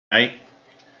Right.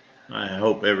 I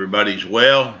hope everybody's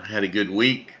well, had a good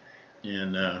week,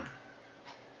 and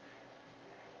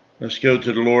let's go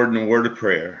to the Lord in a word of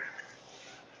prayer.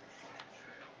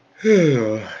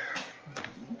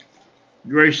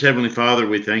 Gracious Heavenly Father,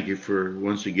 we thank you for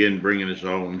once again bringing us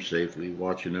all home safely,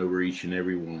 watching over each and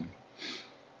every one.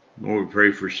 Lord, we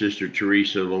pray for Sister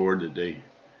Teresa, Lord, that they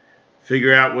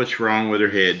figure out what's wrong with her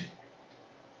head.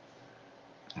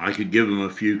 I could give them a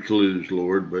few clues,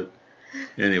 Lord, but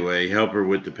anyway, help her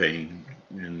with the pain,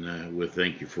 and we'll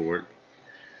thank you for it.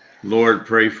 Lord,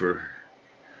 pray for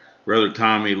Brother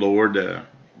Tommy, Lord.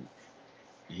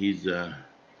 He's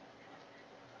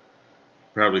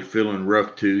probably feeling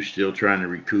rough too, still trying to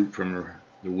recoup from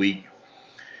the week.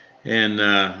 And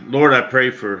Lord, I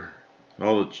pray for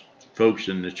all the folks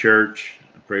in the church.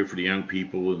 I pray for the young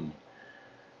people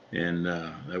and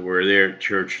that were there at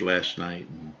church last night.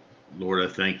 And Lord,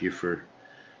 I thank you for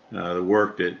the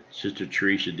work that Sister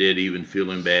Teresa did, even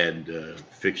feeling bad,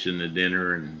 fixing the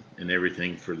dinner and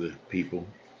everything for the people.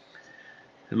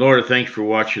 And Lord, I thank you for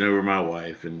watching over my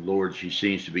wife. And Lord, she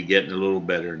seems to be getting a little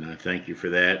better, and I thank you for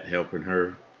that, helping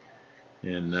her.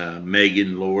 And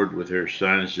Megan, Lord, with her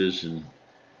sinuses. And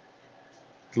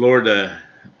Lord,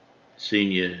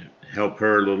 seen you help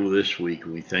her a little this week,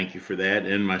 and we thank you for that,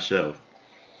 and myself.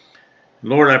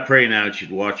 Lord, I pray now that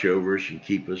you'd watch over us and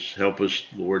keep us, help us,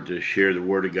 Lord, to share the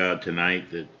Word of God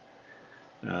tonight, that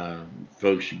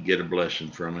folks should get a blessing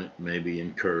from it, maybe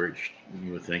encouraged.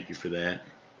 And we thank you for that.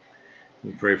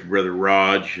 We pray for Brother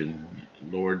Raj, and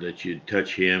Lord, that you'd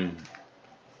touch him.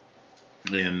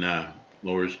 And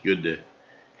Lord, it's good to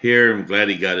hear. I'm glad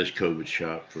he got his COVID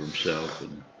shot for himself.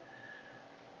 And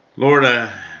Lord,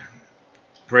 I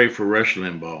pray for Rush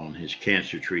Limbaugh and his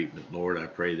cancer treatment. Lord, I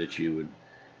pray that you would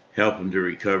help him to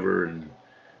recover. And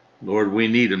Lord, we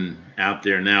need him out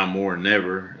there now more than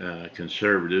ever,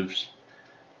 conservatives.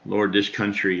 Lord, this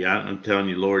country, I'm telling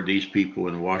you, Lord, these people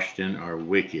in Washington are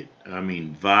wicked. I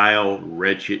mean, vile,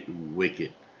 wretched,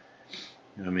 wicked.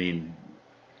 I mean,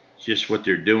 just what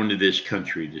they're doing to this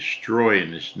country, destroying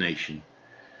this nation.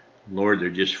 Lord, they're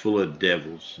just full of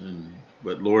devils.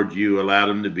 But Lord, you allowed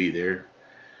them to be there.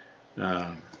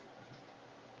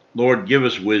 Lord, give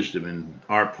us wisdom in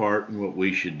our part and what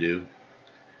we should do.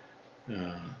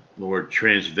 Lord,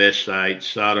 transvestites,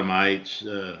 sodomites,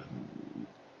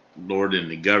 Lord, in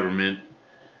the government,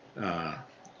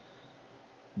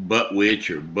 butt witch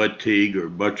or butt tig or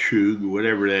butt shug or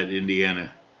whatever that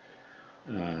Indiana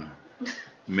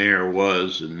mayor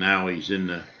was, and now he's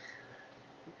in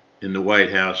the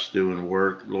White House doing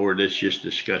work. Lord, that's just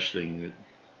disgusting.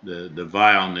 The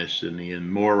vileness and the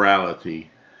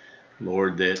immorality,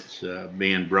 Lord, that's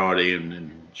being brought in.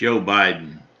 And Joe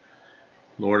Biden,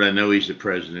 Lord, I know he's the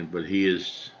president, but he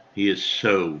is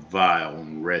so vile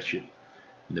and wretched.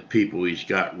 And the people he's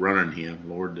got running him,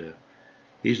 Lord,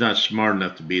 he's not smart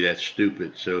enough to be that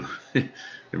stupid. So there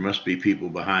must be people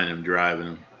behind him driving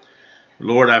him.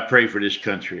 Lord, I pray for this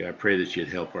country. I pray that you'd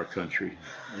help our country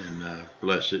and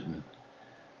bless it. And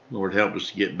Lord, help us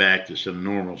to get back to some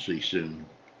normalcy soon.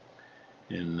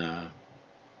 And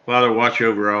Father, watch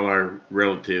over all our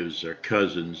relatives, our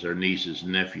cousins, our nieces,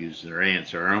 nephews, our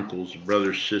aunts, our uncles,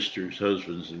 brothers, sisters,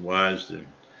 husbands, and wives. And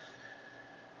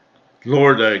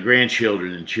Lord,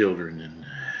 grandchildren and children and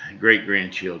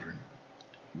great-grandchildren.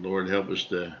 Lord, help us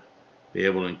to be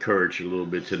able to encourage a little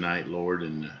bit tonight, Lord,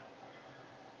 and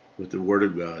with the Word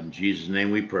of God. In Jesus' name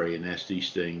we pray and ask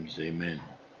these things. Amen.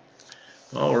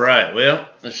 All right, well,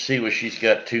 let's see what she's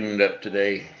got tuned up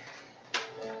today.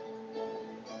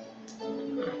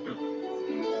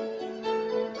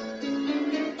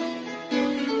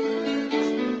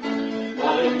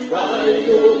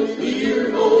 Trials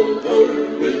here on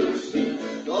earth will cease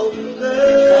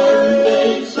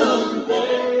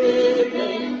someday,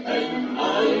 and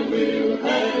I will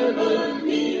have a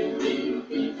healing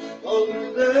peace.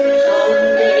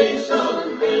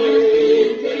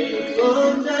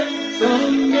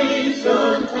 Someday,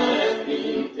 some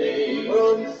happy day.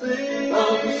 From sin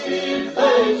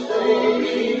and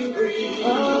sorrow free,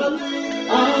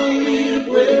 I'll live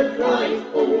where Christ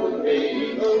ordained.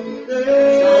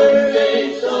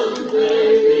 Someday,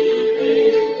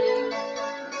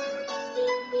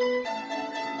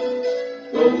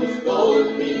 those gone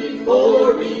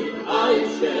before me, I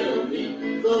shall be.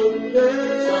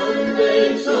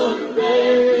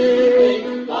 Someday,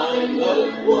 my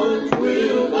loved ones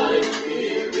will my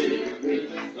spirit greet.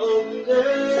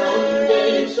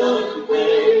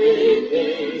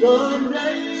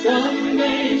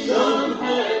 Someday, some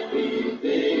happy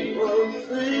day. From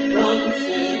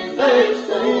sin there's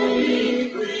only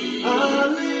free. I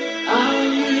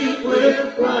live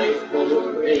where Christ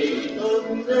ordained.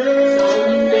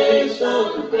 someday,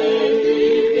 someday.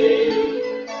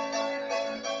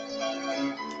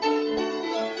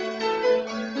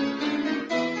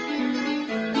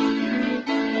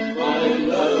 My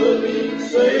loving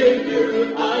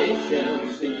Savior I shall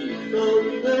see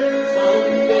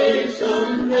someday,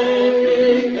 someday.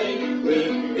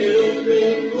 With Him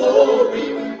in glory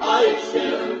I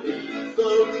shall be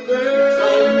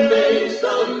someday,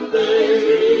 someday.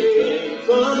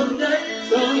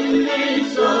 Someday,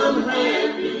 some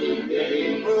happy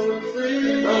day. From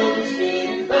sin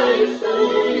my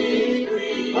soul is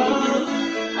free.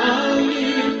 I'll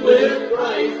live with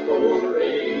Christ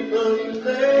forever.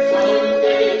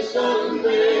 Someday,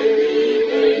 someday.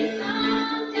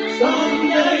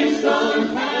 Someday, some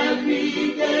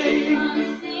happy day.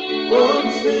 From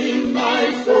sin my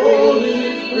soul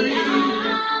is free.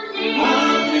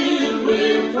 I'll live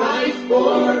with Christ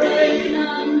forever.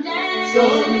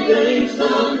 Someday,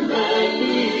 some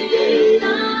happy day.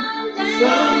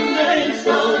 Someday,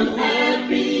 some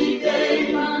happy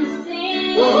day.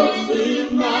 For sin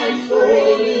my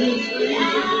soul is free.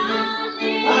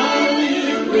 I'll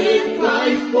live with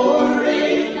Christ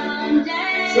forever.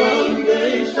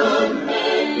 Someday, some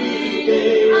happy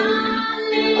day.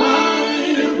 I'll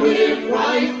live with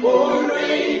Christ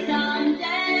forever.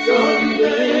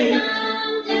 Someday,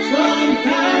 some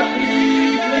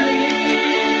happy day.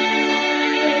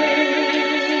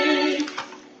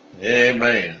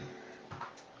 Amen.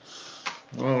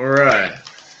 All right.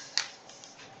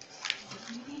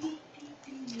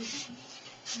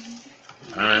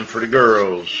 Time for the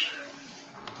girls.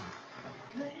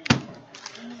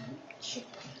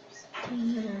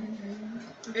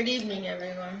 Good evening,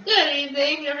 everyone. Good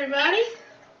evening, everybody.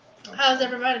 How's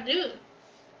everybody doing?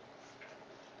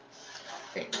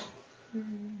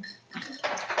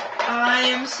 I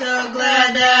am so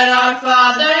glad that our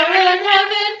Father in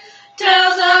heaven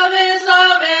tells of His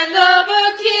love in the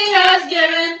book He has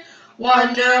given.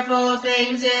 Wonderful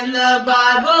things in the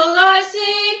Bible I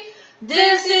see.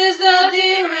 This is the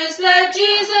dearest that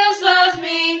Jesus loves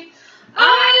me.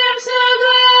 I am so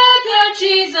glad that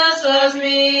Jesus loves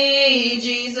me.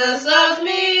 Jesus loves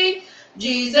me.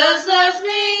 Jesus loves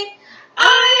me.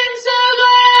 I am so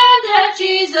glad that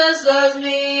Jesus loves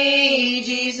me.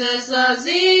 Jesus loves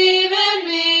even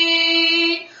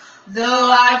me.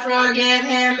 Though I forget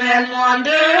Him and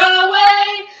wander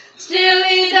away, still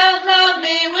He does love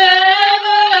me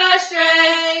wherever I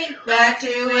stray. Back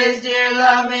to His dear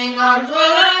loving arms will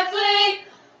I flee,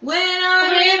 when I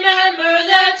remember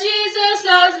that Jesus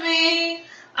loves me.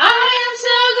 I am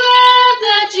so glad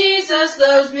that Jesus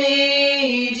loves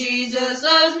me. Jesus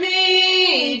loves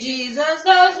me. Jesus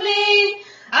loves me.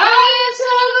 I am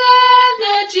so glad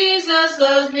that Jesus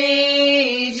loves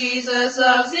me. Jesus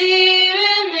loves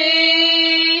even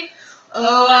me.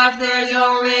 Oh, if there's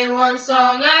only one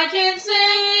song I can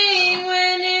sing,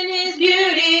 when in His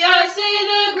beauty I see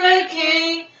the great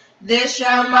King, this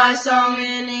shall my song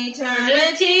in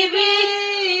eternity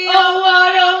be. Oh,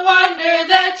 what a wonder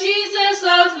that Jesus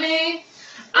loves me.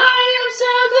 I am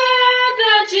so glad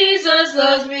that Jesus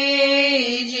loves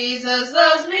me. Jesus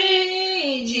loves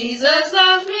me. Jesus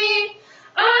loves me.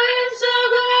 I am so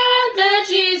glad that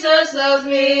Jesus loves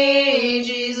me.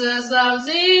 Jesus loves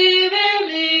even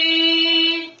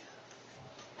me.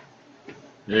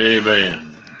 Amen.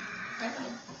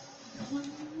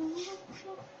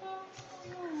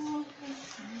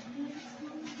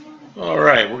 All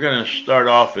right, we're going to start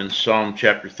off in Psalm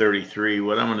chapter 33.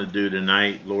 What I'm going to do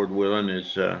tonight, Lord willing,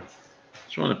 is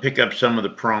just want to pick up some of the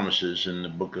promises in the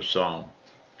book of Psalm.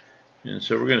 And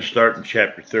so we're going to start in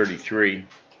chapter 33.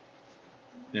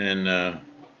 And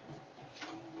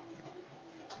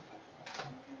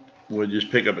we'll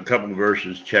just pick up a couple of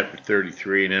verses, chapter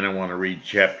 33, and then I want to read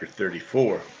chapter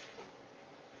 34.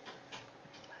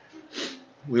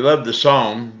 We love the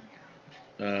Psalm.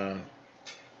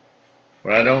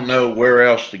 But I don't know where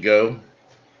else to go.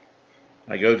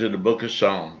 I go to the book of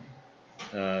Psalm.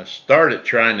 Started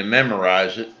trying to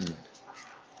memorize it, and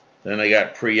then I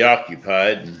got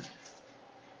preoccupied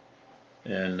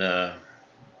and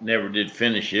never did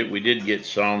finish it. We did get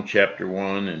Psalm chapter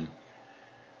 1, and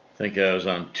I think I was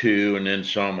on 2, and then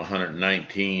Psalm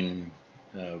 119,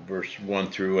 verse 1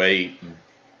 through 8.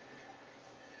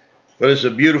 But it's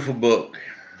a beautiful book,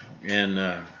 and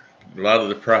a lot of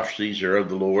the prophecies are of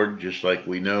the Lord, just like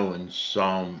we know in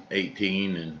Psalm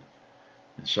 18 and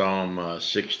in Psalm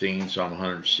 16, Psalm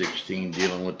 116,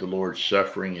 dealing with the Lord's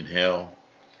suffering in hell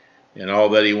and all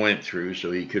that He went through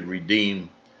so He could redeem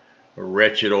a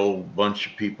wretched old bunch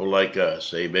of people like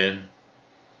us. Amen.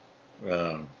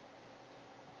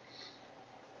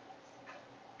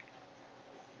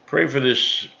 Pray for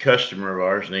this customer of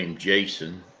ours named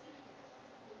Jason.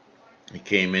 He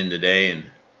came in today, and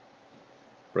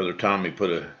Brother Tommy put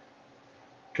a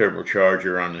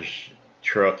turbocharger on his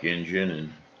truck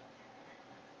engine,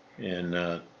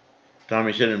 and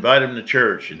Tommy said, invite him to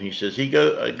church. And he says,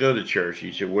 I go to church.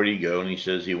 He said, where do you go? And he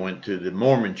says he went to the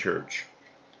Mormon church.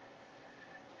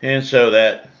 And so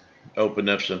that opened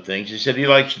up some things. He said he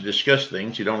likes to discuss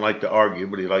things. He don't like to argue,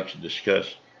 but he likes to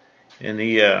discuss. And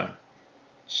he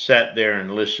sat there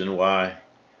and listened while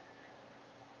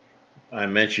I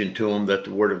mentioned to him that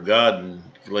the Word of God in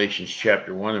Galatians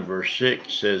chapter 1 and verse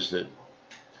 6 says that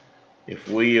if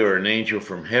we or an angel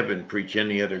from heaven preach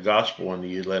any other gospel unto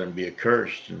you, let him be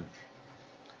accursed. And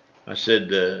I said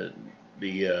the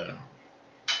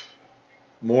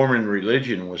Mormon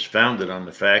religion was founded on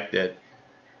the fact that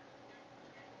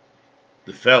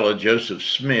the fellow, Joseph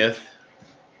Smith,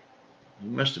 he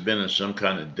must have been on some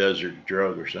kind of desert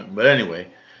drug or something. But anyway,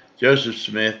 Joseph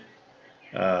Smith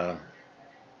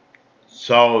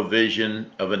saw a vision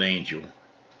of an angel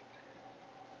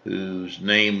whose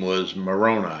name was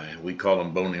Moroni. We call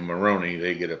him Boney Moroni.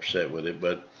 They get upset with it,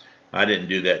 but I didn't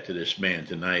do that to this man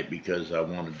tonight because I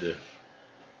wanted to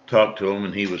talk to him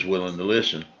and he was willing to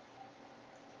listen.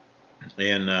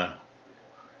 And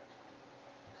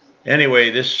anyway,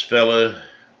 this fella,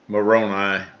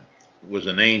 Moroni, was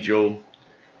an angel,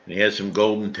 and he had some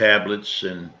golden tablets,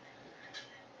 and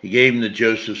he gave them to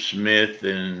Joseph Smith,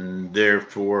 and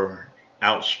therefore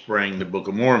outsprang the Book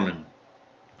of Mormon.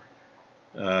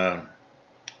 The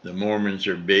Mormons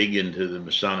are big into the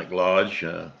Masonic Lodge.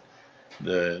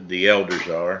 The elders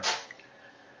are.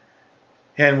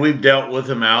 And we've dealt with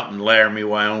them out in Laramie,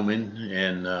 Wyoming,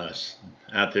 and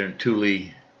out there in Tule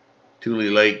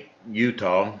Lake,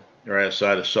 Utah, right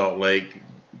outside of Salt Lake.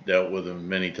 Dealt with them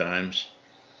many times.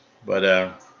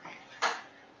 But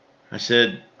I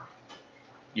said,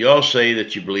 you all say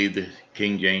that you believe the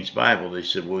King James Bible. They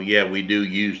said, well, yeah, we do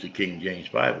use the King James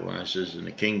Bible. And I says, and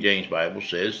the King James Bible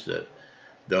says that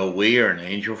though we are an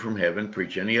angel from heaven,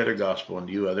 preach any other gospel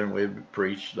unto you other than we have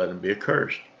preached, let him be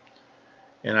accursed.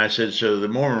 And I said, so the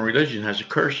Mormon religion has a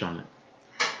curse on it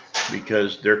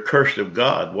because they're cursed of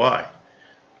God. Why?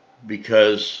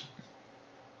 Because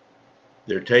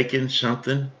they're taking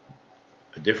something,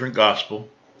 a different gospel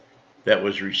that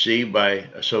was received by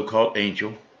a so-called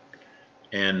angel.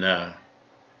 And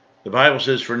the Bible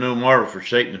says, for no marvel, for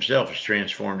Satan himself is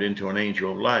transformed into an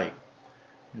angel of light.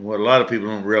 And what a lot of people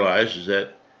don't realize is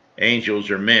that angels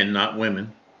are men, not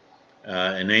women.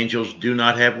 And angels do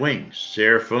not have wings.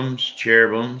 Seraphims,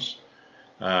 cherubims,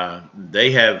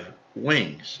 they have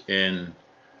wings. And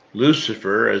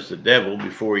Lucifer, as the devil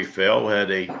before he fell, had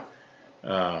a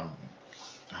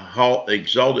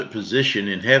exalted position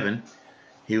in heaven.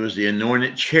 He was the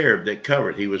anointed cherub that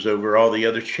covered. He was over all the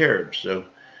other cherubs. So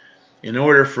in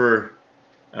order for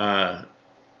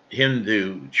him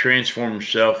to transform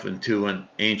himself into an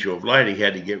angel of light, he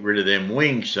had to get rid of them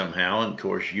wings somehow. And of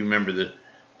course, you remember the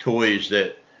toys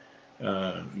that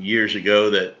years ago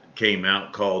that came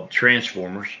out called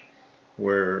Transformers,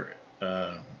 where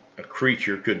a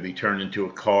creature could be turned into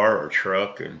a car or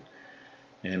truck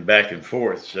and back and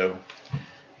forth. So,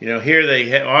 you know, here they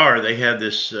have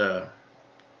this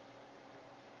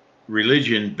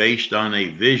religion based on a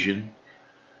vision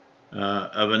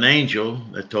of an angel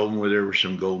that told them where there were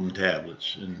some golden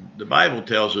tablets. And the Bible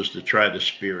tells us to try the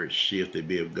spirits, see if they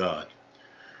be of God.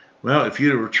 Well, if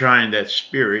you were trying that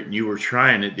spirit and you were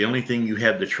trying it, the only thing you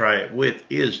had to try it with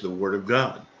is the Word of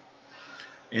God.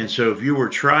 And so if you were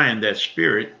trying that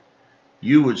spirit,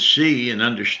 you would see and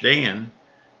understand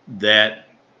that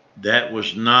that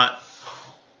was not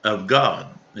of God.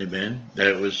 Amen. That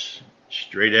it was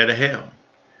straight out of hell.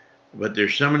 But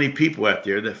there's so many people out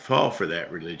there that fall for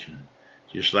that religion,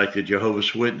 just like the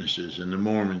Jehovah's Witnesses and the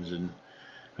Mormons. And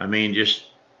I mean,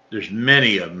 there's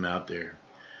many of them out there.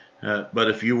 But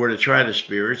if you were to try the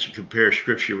spirits and compare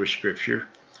Scripture with Scripture,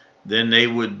 then they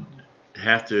would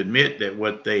have to admit that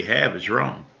what they have is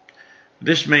wrong.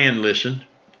 This man listened,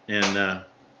 and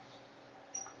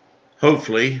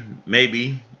hopefully,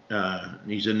 maybe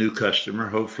he's a new customer.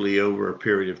 Hopefully, over a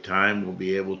period of time, we'll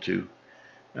be able to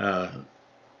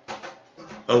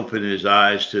open his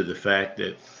eyes to the fact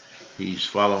that he's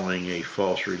following a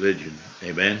false religion.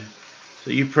 Amen?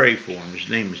 So you pray for him. His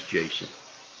name is Jason.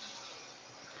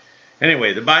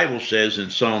 Anyway, the Bible says in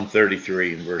Psalm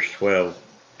 33 and verse 12,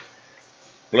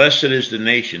 blessed is the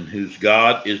nation whose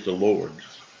God is the Lord,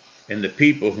 and the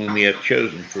people whom he hath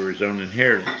chosen for his own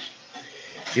inheritance.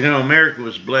 You know, America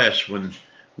was blessed when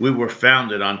we were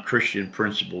founded on Christian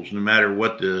principles, no matter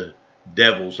what the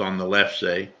devils on the left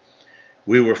say.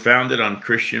 We were founded on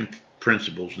Christian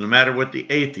principles, no matter what the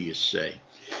atheists say.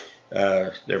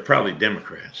 They're probably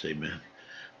Democrats, amen.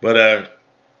 But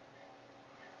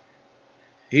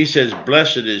he says,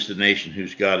 blessed is the nation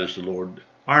whose God is the Lord.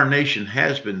 Our nation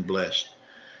has been blessed.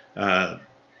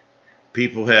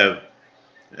 People have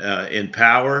in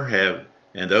power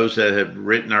and those that have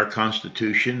written our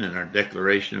Constitution and our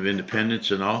Declaration of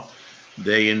Independence and all,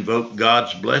 they invoke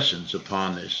God's blessings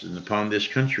upon this and upon this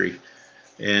country.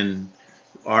 And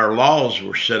our laws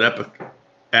were set up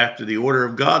after the order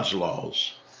of God's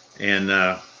laws.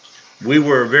 And we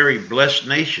were a very blessed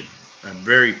nation, a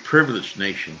very privileged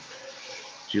nation.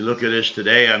 If you look at us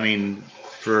today, I mean,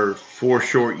 for 4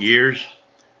 short years,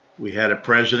 we had a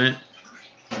president.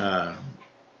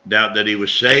 Doubt that he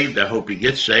was saved. I hope he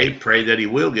gets saved. Pray that he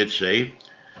will get saved.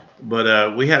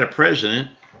 But we had a president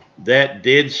that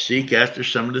did seek after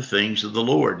some of the things of the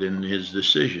Lord in his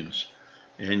decisions.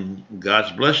 And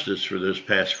God's blessed us for those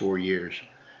past 4 years.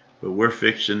 But we're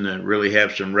fixing to really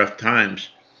have some rough times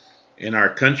in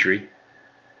our country.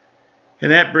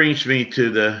 And that brings me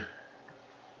to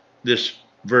this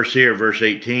verse here, verse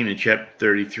 18 in chapter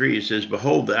 33. It says,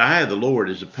 behold, the eye of the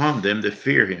Lord is upon them that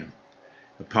fear him,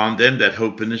 upon them that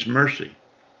hope in his mercy.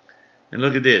 And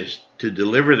look at this, to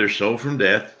deliver their soul from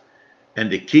death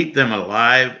and to keep them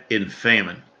alive in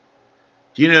famine.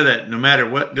 Do you know that no matter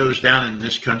what goes down in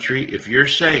this country, if you're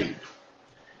saved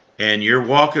and you're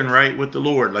walking right with the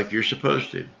Lord like you're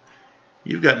supposed to,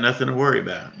 you've got nothing to worry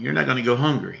about. You're not going to go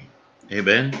hungry.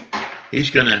 Amen. He's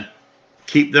going to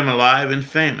keep them alive in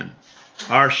famine.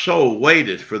 Our soul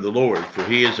waiteth for the Lord, for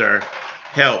he is our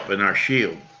help and our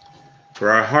shield.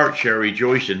 For our heart shall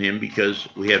rejoice in him, because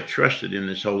we have trusted in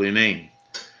his holy name.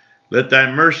 Let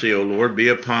thy mercy, O Lord, be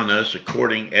upon us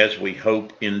according as we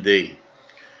hope in thee.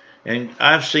 And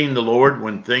I've seen the Lord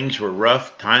when things were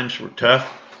rough, times were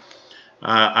tough.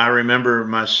 I remember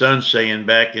my son saying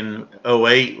back in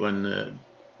 2008 when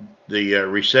the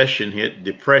recession hit,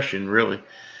 depression really,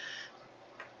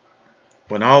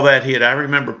 when all that hit, I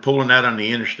remember pulling out on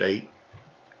the interstate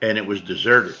and it was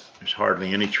deserted. There's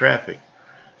hardly any traffic.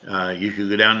 You could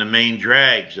go down the main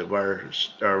drags of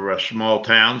our small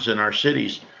towns and our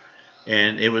cities,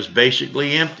 and it was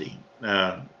basically empty.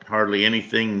 Hardly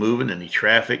anything moving, any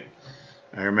traffic.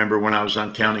 I remember when I was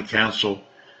on county council,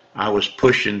 I was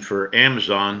pushing for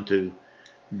Amazon to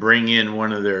bring in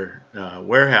one of their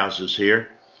warehouses here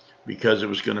because it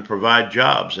was going to provide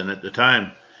jobs. And at the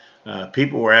time,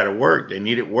 people were out of work. They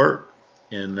needed work.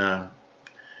 And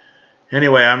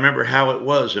anyway, I remember how it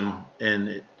was.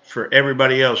 And for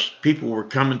everybody else, people were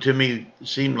coming to me, it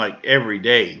seemed like every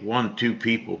day, 1, 2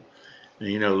 people,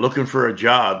 you know, looking for a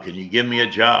job. Can you give me a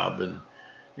job?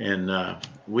 And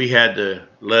we had to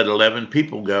let 11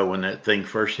 people go when that thing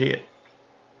first hit.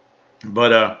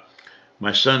 But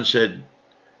my son said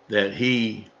that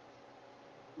he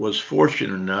was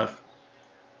fortunate enough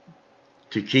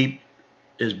to keep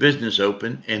his business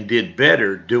open and did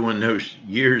better during those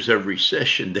years of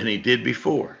recession than he did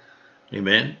before.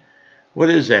 Amen. What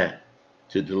is that?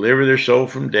 To deliver their soul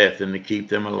from death and to keep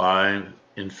them alive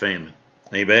in famine.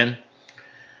 Amen.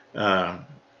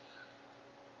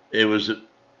 It was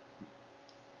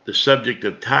the subject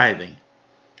of tithing.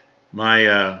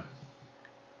 My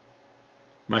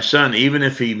son, even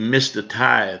if he missed a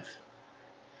tithe,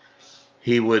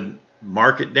 he would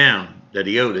mark it down that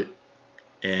he owed it.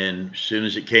 And as soon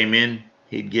as it came in,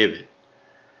 he'd give it.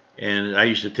 And I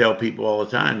used to tell people all the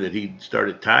time that he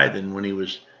started tithing when he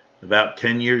was about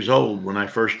 10 years old. When I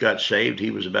first got saved,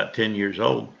 he was about 10 years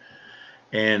old.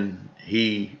 And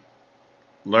he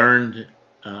learned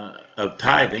of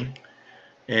tithing,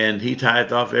 and he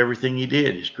tithed off everything he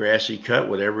did. His grass he cut,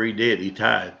 whatever he did, he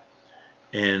tithed.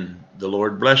 And the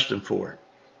Lord blessed him for it.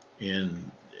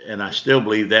 And I still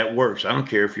believe that works. I don't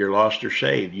care if you're lost or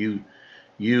saved.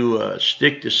 You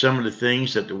stick to some of the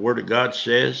things that the Word of God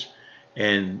says,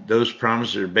 and those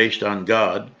promises are based on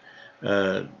God.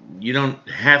 You don't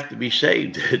have to be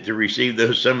saved to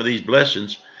receive some of these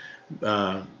blessings.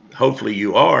 Hopefully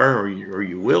you are, or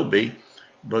you will be,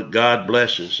 but God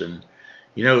blesses. And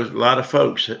you know, a lot of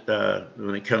folks,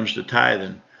 when it comes to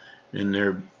tithing and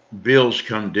their bills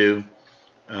come due,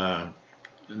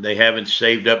 they haven't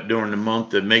saved up during the month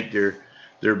to make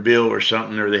their bill or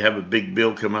something, or they have a big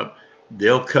bill come up,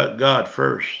 they'll cut God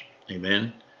first.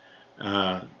 Amen.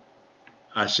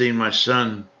 I seen my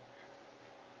son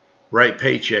write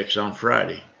paychecks on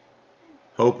Friday,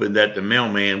 hoping that the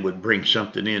mailman would bring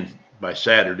something in by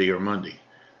Saturday or Monday.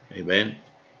 Amen.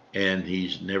 And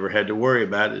he's never had to worry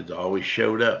about it. It's always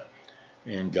showed up.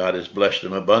 And God has blessed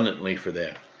him abundantly for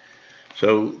that.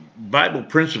 So Bible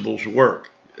principles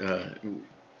work,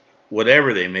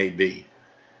 whatever they may be.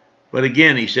 But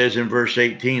again, he says in verse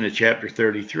 18 of chapter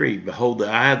 33, behold, the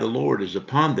eye of the Lord is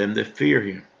upon them that fear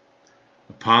him,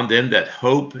 upon them that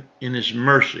hope in his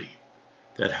mercy,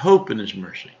 to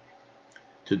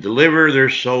deliver their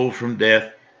soul from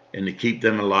death and to keep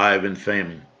them alive in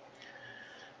famine.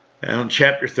 And in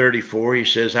chapter 34, he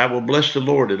says, I will bless the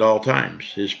Lord at all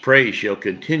times. His praise shall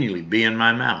continually be in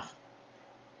my mouth.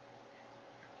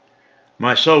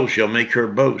 My soul shall make her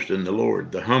boast in the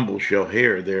Lord. The humble shall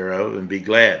hear thereof and be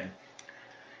glad.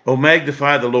 O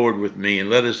magnify the Lord with me, and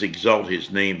let us exalt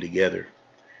his name together.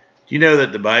 Do you know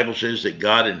that the Bible says that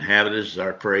God inhabiteth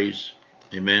our praise?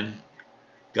 Amen.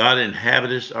 God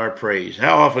inhabiteth our praise.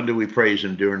 How often do we praise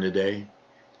him during the day?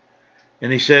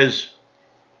 And he says,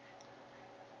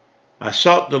 I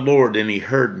sought the Lord, and he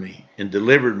heard me, and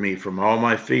delivered me from all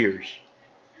my fears.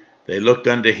 They looked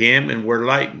unto him, and were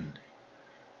lightened,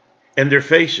 and their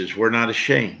faces were not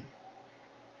ashamed.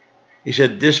 He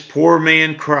said, this poor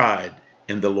man cried,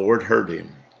 and the Lord heard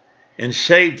him, and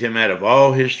saved him out of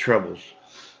all his troubles.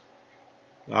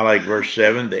 I like verse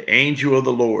 7, the angel of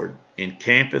the Lord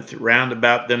encampeth round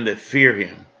about them that fear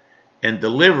him, and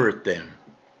delivereth them.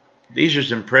 These are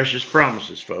some precious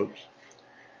promises, folks.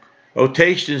 O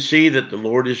taste and see that the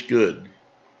Lord is good.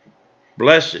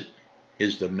 Blessed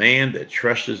is the man that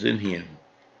trusteth in him.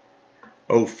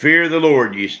 O fear the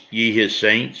Lord, ye his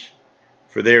saints,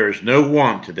 for there is no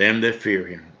want to them that fear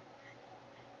him.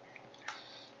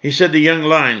 He said, the young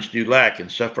lions do lack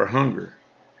and suffer hunger,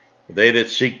 but they that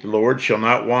seek the Lord shall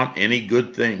not want any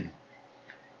good thing.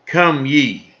 Come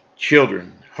ye,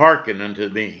 children, hearken unto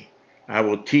me. I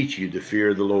will teach you to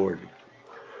fear the Lord.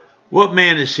 What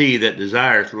man is he that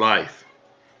desireth life,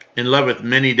 and loveth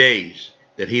many days,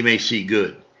 that he may see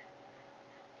good?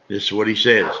 This is what he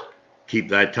says. Keep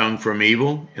thy tongue from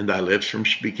evil, and thy lips from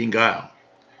speaking guile.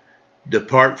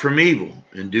 Depart from evil,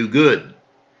 and do good.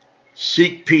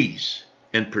 Seek peace,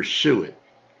 and pursue it.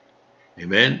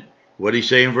 Amen. What did he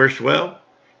say in verse 12?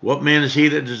 What man is he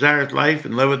that desireth life,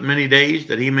 and loveth many days,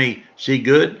 that he may see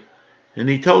good? And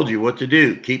he told you what to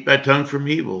do. Keep thy tongue from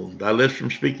evil, thy lips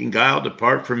from speaking guile.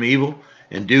 Depart from evil,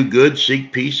 and do good.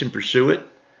 Seek peace, and pursue it.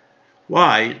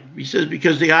 Why? He says,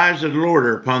 because the eyes of the Lord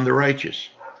are upon the righteous,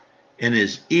 and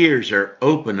his ears are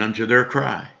open unto their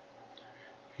cry.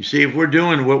 You see, if we're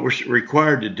doing what we're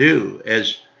required to do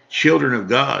as children of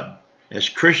God, as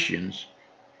Christians,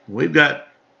 we've got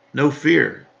no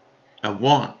fear of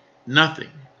want, nothing.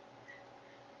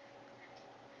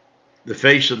 The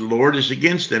face of the Lord is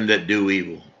against them that do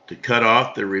evil, to cut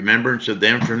off the remembrance of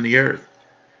them from the earth.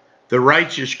 The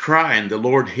righteous cry, and the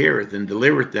Lord heareth, and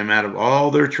delivereth them out of all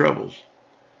their troubles.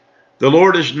 The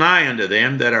Lord is nigh unto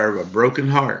them that are of a broken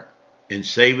heart, and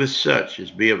saveth such as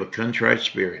be of a contrite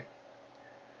spirit.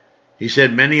 He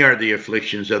said, many are the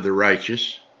afflictions of the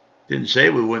righteous. Didn't say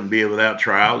we wouldn't be without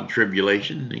trial and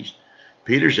tribulation.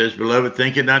 Peter says, beloved,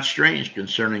 think it not strange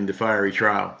concerning the fiery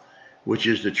trial, which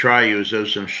is to try you as though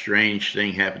some strange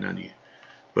thing happened unto you.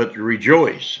 But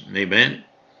rejoice. Amen.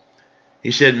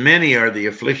 He said, many are the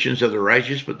afflictions of the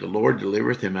righteous, but the Lord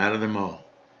delivereth him out of them all.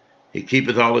 He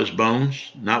keepeth all his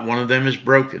bones, not one of them is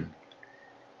broken.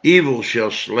 Evil shall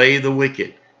slay the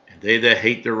wicked, and they that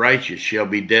hate the righteous shall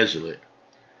be desolate.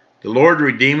 The Lord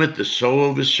redeemeth the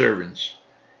soul of his servants,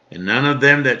 and none of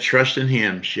them that trust in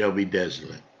him shall be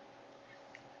desolate.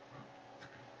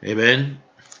 Amen.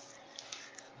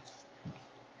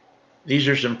 These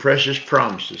are some precious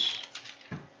promises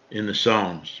in the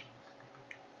Psalms.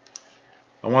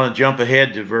 I want to jump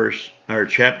ahead to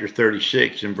chapter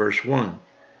 36 and verse 1.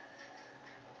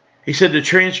 He said, the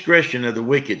transgression of the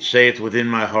wicked saith within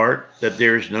my heart, that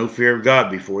there is no fear of God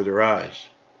before their eyes.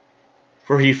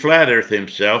 For he flattereth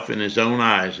himself in his own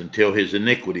eyes, until his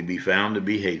iniquity be found to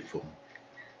be hateful.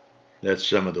 That's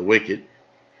some of the wicked.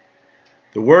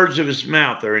 The words of his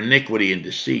mouth are iniquity and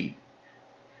deceit.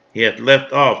 He hath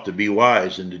left off to be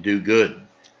wise and to do good.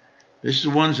 This is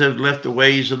the ones that have left the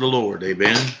ways of the Lord.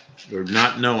 Amen. Or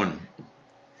not knowing him.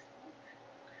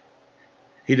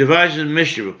 He deviseth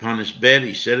mischief upon his bed.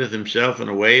 He setteth himself in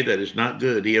a way that is not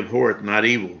good. He abhorreth not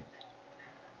evil.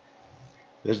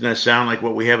 Doesn't that sound like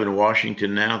what we have in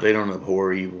Washington now? They don't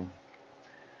abhor evil.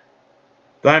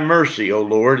 Thy mercy, O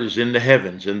Lord, is in the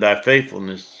heavens, and thy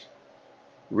faithfulness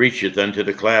reacheth unto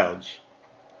the clouds.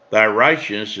 Thy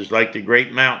righteousness is like the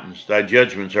great mountains. Thy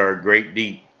judgments are a great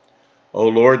deep. O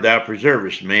Lord, thou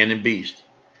preservest man and beast.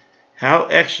 How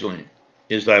excellent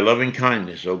is thy loving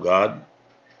kindness, O God.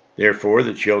 Therefore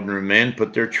the children of men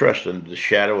put their trust under the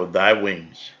shadow of thy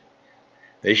wings.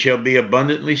 They shall be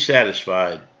abundantly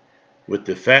satisfied with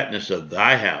the fatness of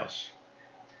thy house.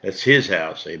 That's his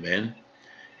house, amen.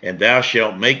 And thou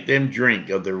shalt make them drink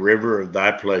of the river of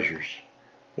thy pleasures.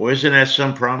 Well, isn't that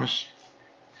some promise?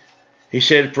 He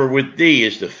said, for with thee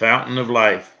is the fountain of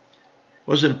life.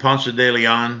 Wasn't Ponce de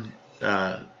Leon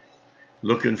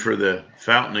looking for the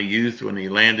fountain of youth when he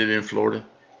landed in Florida?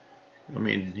 I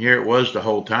mean, here it was the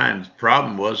whole time. The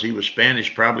problem was he was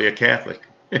Spanish, probably a Catholic.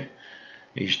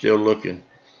 He's still looking.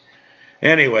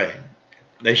 Anyway,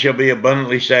 they shall be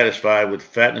abundantly satisfied with the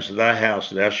fatness of thy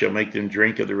house, and thou shalt make them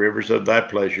drink of the rivers of thy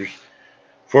pleasures.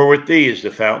 For with thee is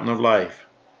the fountain of life.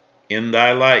 In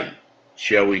thy light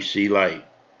shall we see light.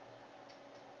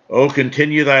 O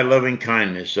continue thy loving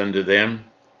kindness unto them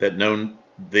that know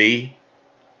thee,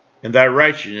 and thy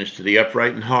righteousness to the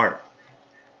upright in heart.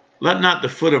 Let not the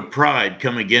foot of pride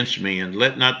come against me, and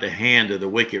let not the hand of the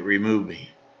wicked remove me.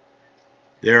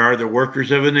 There are the workers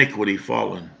of iniquity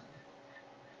fallen.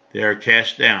 They are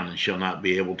cast down and shall not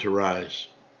be able to rise.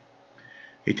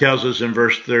 He tells us in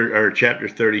chapter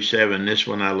 37, this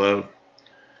one I love.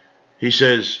 He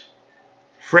says,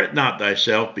 fret not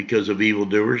thyself because of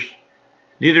evildoers,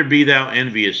 neither be thou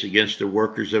envious against the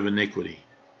workers of iniquity.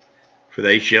 For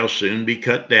they shall soon be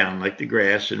cut down like the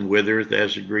grass and withereth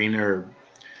as a green herb.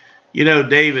 You know,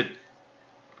 David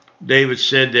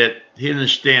said that he didn't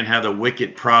understand how the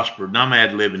wicked prospered. Now I'm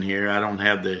ad-libbing here. I don't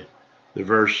have the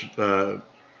verse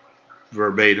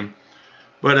verbatim.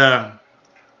 But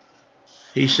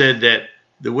he said that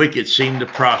the wicked seem to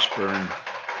prosper and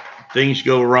things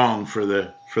go wrong for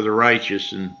the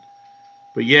righteous.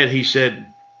 But yet he said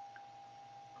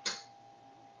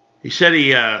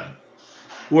he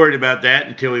worried about that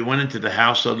until he went into the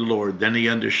house of the Lord. Then he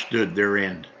understood their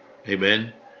end.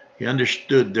 Amen. He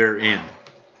understood their end.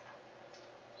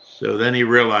 So then he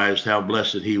realized how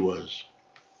blessed he was.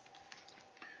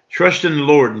 Trust in the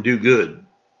Lord and do good.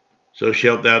 So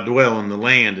shalt thou dwell in the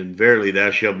land, and verily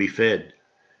thou shalt be fed.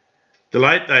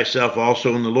 Delight thyself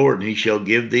also in the Lord, and he shall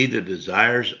give thee the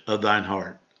desires of thine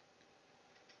heart.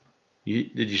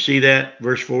 Did you see that?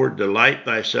 Verse 4, delight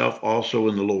thyself also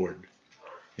in the Lord,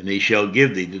 and he shall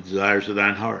give thee the desires of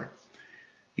thine heart.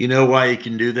 You know why he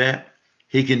can do that?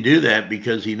 He can do that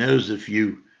because he knows if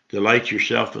you delight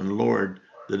yourself in the Lord,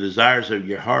 the desires of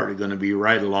your heart are going to be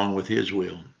right along with his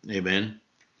will. Amen.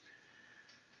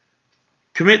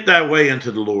 Commit thy way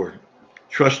unto the Lord.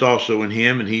 Trust also in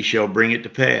him, and he shall bring it to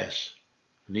pass.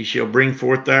 And he shall bring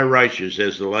forth thy righteousness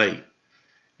as the light,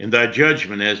 and thy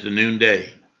judgment as the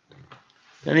noonday.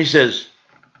 Then he says,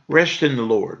 rest in the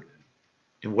Lord,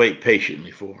 and wait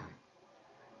patiently for him.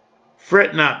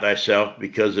 Fret not thyself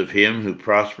because of him who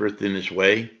prospereth in his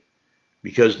way,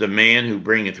 because the man who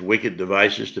bringeth wicked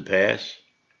devices to pass.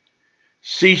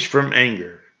 Cease from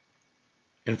anger,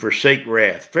 and forsake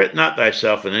wrath. Fret not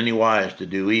thyself in any wise to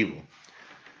do evil,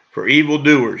 for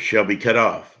evildoers shall be cut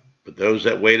off, but those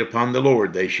that wait upon the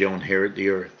Lord, they shall inherit the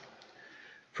earth.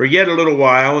 For yet a little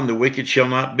while, and the wicked shall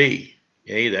not be.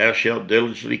 Yea, thou shalt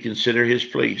diligently consider his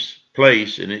place,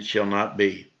 and it shall not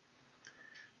be.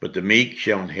 But the meek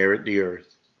shall inherit the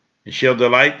earth, and shall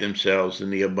delight themselves in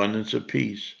the abundance of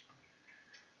peace.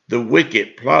 The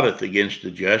wicked plotteth against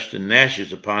the just, and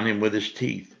gnashes upon him with his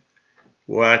teeth.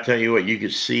 Well, I tell you what, you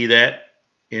could see that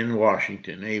in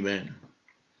Washington. Amen.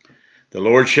 The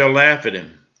Lord shall laugh at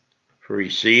him, for he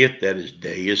seeth that his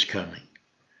day is coming.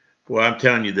 Well, I'm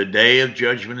telling you, the day of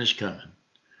judgment is coming.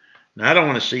 Now, I don't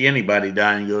want to see anybody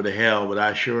die and go to hell, but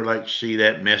I sure like to see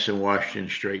that mess in Washington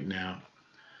straightened out.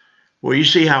 Well, you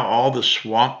see how all the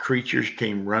swamp creatures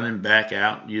came running back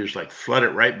out? You just like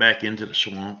flooded right back into the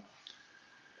swamp.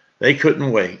 They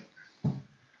couldn't wait.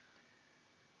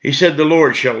 He said, the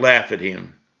Lord shall laugh at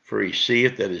him, for he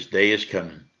seeth that his day is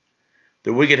coming.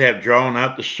 The wicked have drawn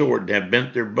out the sword, and have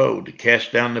bent their bow to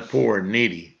cast down the poor and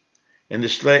needy, and to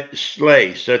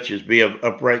slay such as be of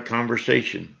upright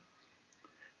conversation.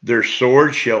 Their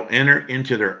swords shall enter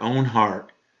into their own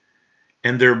heart,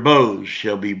 and their bows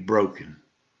shall be broken.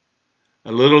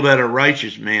 A little that a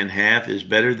righteous man hath is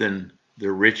better than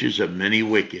the riches of many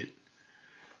wicked.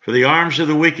 For the arms of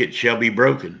the wicked shall be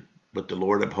broken, but the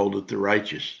Lord upholdeth the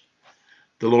righteous.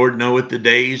 The Lord knoweth the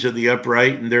days of the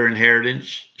upright, and their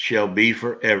inheritance shall be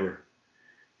forever.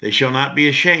 They shall not be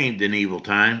ashamed in the evil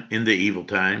time,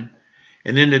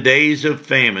 and in the days of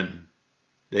famine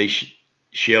they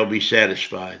shall be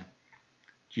satisfied.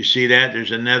 Do you see that?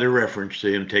 There's another reference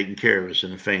to him taking care of us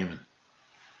in a famine.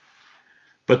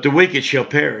 But the wicked shall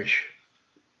perish,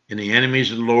 and the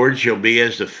enemies of the Lord shall be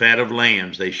as the fat of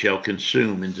lambs. They shall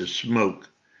consume, into smoke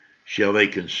shall they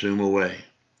consume away.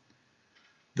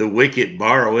 The wicked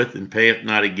borroweth and payeth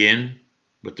not again,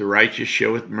 but the righteous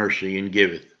showeth mercy and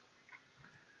giveth.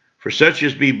 For such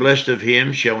as be blessed of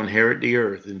him shall inherit the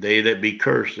earth, and they that be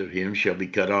cursed of him shall be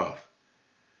cut off.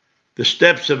 The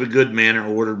steps of a good man are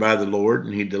ordered by the Lord,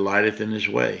 and he delighteth in his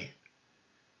way.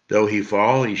 Though he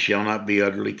fall, he shall not be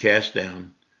utterly cast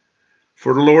down.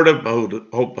 For the Lord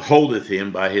upholdeth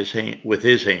him by his hand, with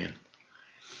his hand.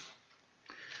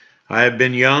 I have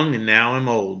been young, and now am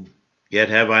old. Yet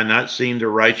have I not seen the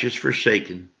righteous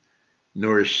forsaken,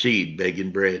 nor his seed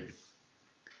begging bread.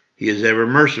 He is ever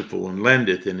merciful, and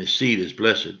lendeth, and his seed is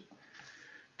blessed.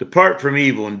 Depart from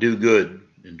evil, and do good,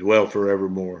 and dwell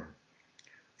forevermore.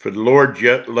 For the Lord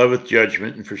loveth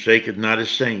judgment, and forsaketh not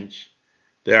his saints.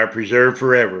 They are preserved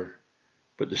forever,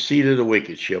 but the seed of the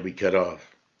wicked shall be cut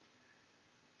off.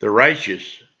 The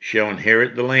righteous shall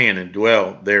inherit the land, and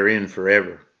dwell therein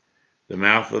forever. The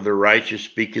mouth of the righteous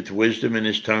speaketh wisdom, and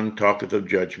his tongue talketh of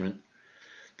judgment.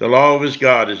 The law of his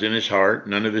God is in his heart,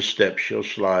 none of his steps shall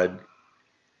slide.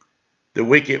 The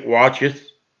wicked watcheth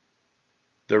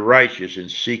the righteous,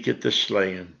 and seeketh to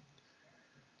slay him.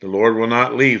 The Lord will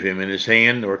not leave him in his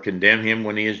hand, nor condemn him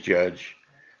when he is judged.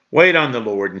 Wait on the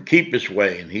Lord, and keep his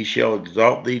way, and he shall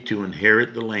exalt thee to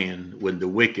inherit the land. When the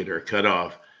wicked are cut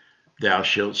off, thou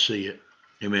shalt see it.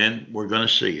 Amen. We're going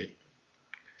to see it.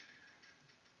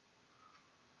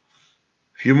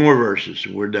 A few more verses,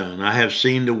 and we're done. I have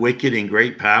seen the wicked in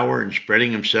great power, and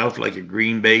spreading himself like a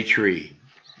green bay tree.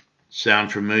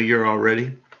 Sound familiar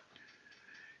already?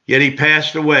 Yet he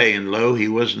passed away, and lo, he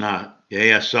was not.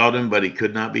 Yea, I sought him, but he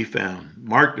could not be found.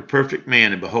 Mark the perfect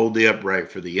man, and behold the upright,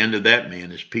 for the end of that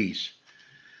man is peace.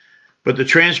 But the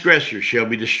transgressors shall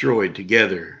be destroyed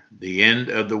together. The end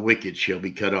of the wicked shall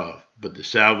be cut off. But the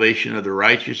salvation of the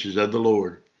righteous is of the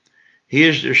Lord. He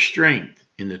is their strength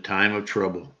in the time of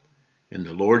trouble. And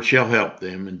the Lord shall help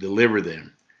them and deliver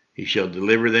them. He shall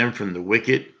deliver them from the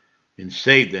wicked and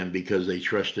save them because they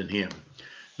trust in him.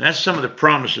 That's some of the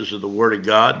promises of the Word of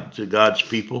God to God's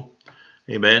people.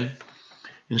 Amen.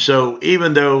 And so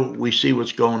even though we see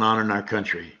what's going on in our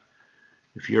country,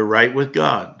 if you're right with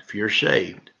God, if you're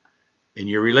saved, and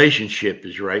your relationship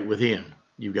is right with him,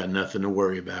 you've got nothing to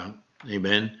worry about.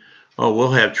 Amen. Oh,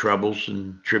 we'll have troubles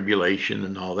and tribulation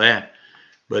and all that,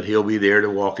 but he'll be there to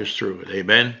walk us through it.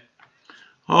 Amen.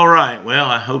 All right. Well,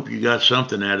 I hope you got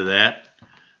something out of that.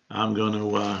 I'm going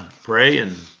to pray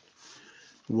and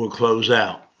we'll close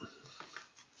out.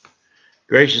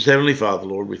 Gracious Heavenly Father,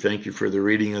 Lord, we thank you for the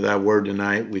reading of thy word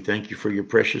tonight. We thank you for your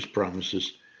precious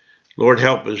promises. Lord,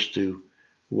 help us to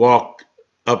walk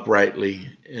uprightly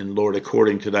and, Lord,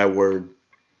 according to thy word.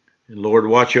 And, Lord,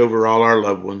 watch over all our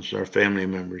loved ones, our family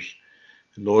members.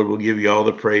 And, Lord, we'll give you all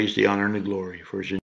the praise, the honor, and the glory. For